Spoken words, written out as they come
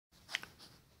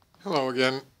Hello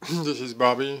again, this is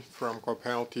Bobby from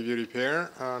Copel TV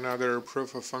Repair. Another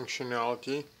proof of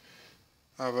functionality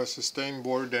of a sustain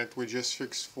board that we just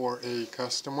fixed for a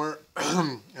customer.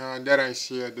 That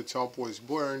IC at the top was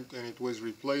burnt and it was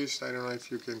replaced. I don't know if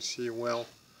you can see well.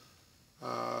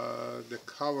 The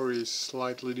cover is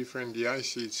slightly different, the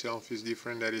IC itself is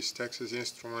different. That is Texas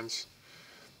Instruments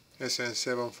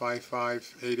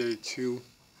SN755882.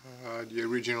 The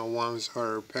original ones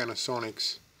are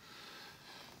Panasonic's.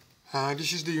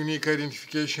 This is the unique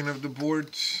identification of the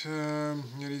board. There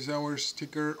is our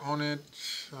sticker on it.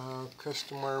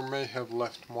 Customer may have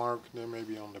left mark, they may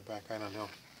be on the back, I don't know.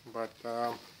 But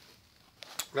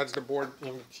that's the board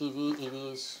in the TV. It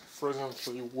is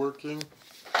presently working.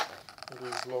 It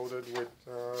is loaded with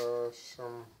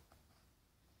some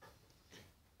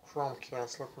chrome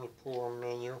cast. Let me pull a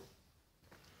menu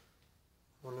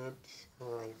on it.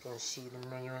 You can see the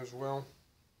menu as well.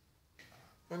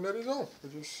 And that is all. We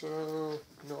just know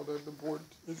that the board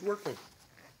is working.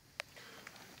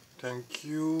 Thank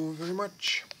you very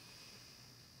much.